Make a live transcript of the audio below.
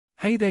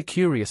Hey there,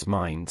 curious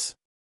minds.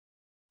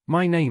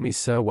 My name is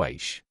Sir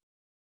Waish.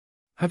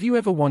 Have you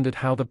ever wondered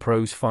how the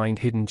pros find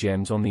hidden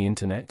gems on the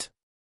internet?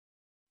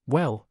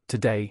 Well,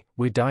 today,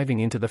 we're diving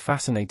into the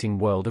fascinating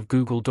world of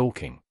Google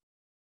Dorking.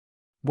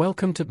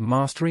 Welcome to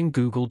Mastering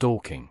Google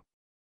Dorking.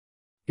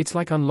 It's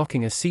like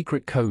unlocking a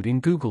secret code in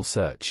Google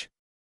search.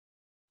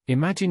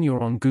 Imagine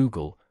you're on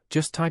Google,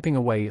 just typing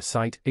away a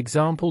site,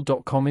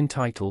 example.com in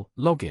title,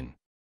 login.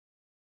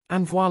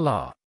 And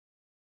voila!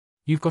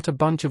 You've got a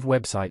bunch of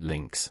website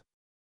links.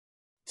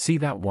 See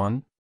that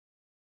one?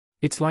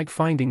 It's like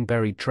finding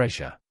buried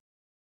treasure.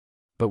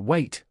 But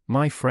wait,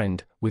 my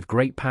friend, with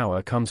great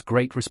power comes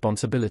great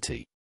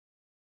responsibility.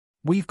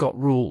 We've got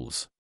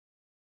rules.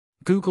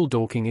 Google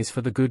Dorking is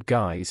for the good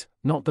guys,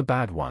 not the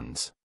bad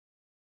ones.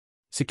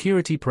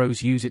 Security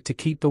pros use it to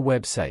keep the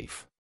web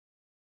safe.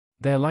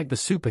 They're like the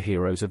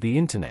superheroes of the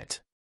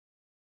internet.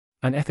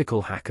 And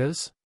ethical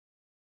hackers?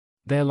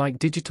 They're like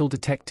digital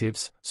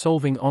detectives,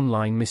 solving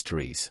online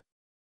mysteries.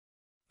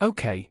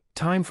 Okay,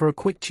 time for a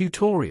quick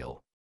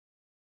tutorial.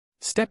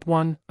 Step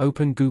 1,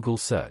 open Google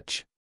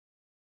Search.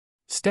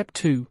 Step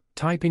 2,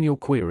 type in your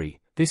query.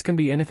 This can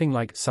be anything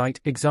like site,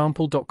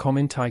 example.com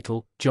in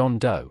title, John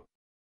Doe.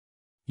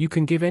 You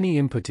can give any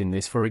input in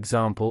this. For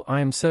example,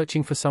 I am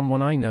searching for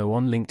someone I know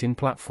on LinkedIn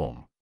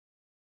platform.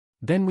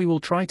 Then we will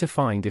try to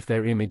find if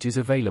their image is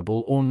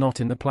available or not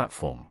in the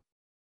platform.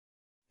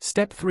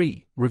 Step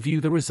 3,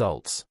 review the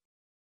results.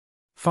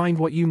 Find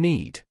what you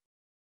need.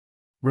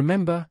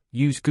 Remember,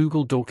 use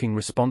Google Dorking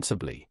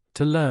responsibly,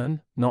 to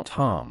learn, not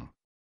harm.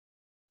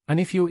 And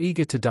if you're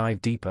eager to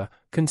dive deeper,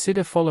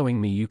 consider following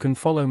me. You can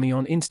follow me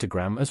on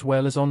Instagram as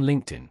well as on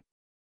LinkedIn.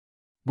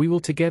 We will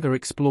together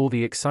explore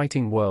the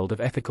exciting world of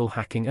ethical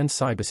hacking and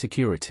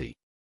cybersecurity.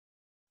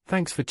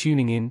 Thanks for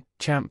tuning in,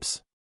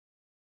 champs.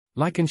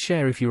 Like and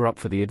share if you're up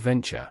for the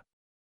adventure.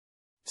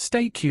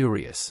 Stay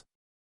curious.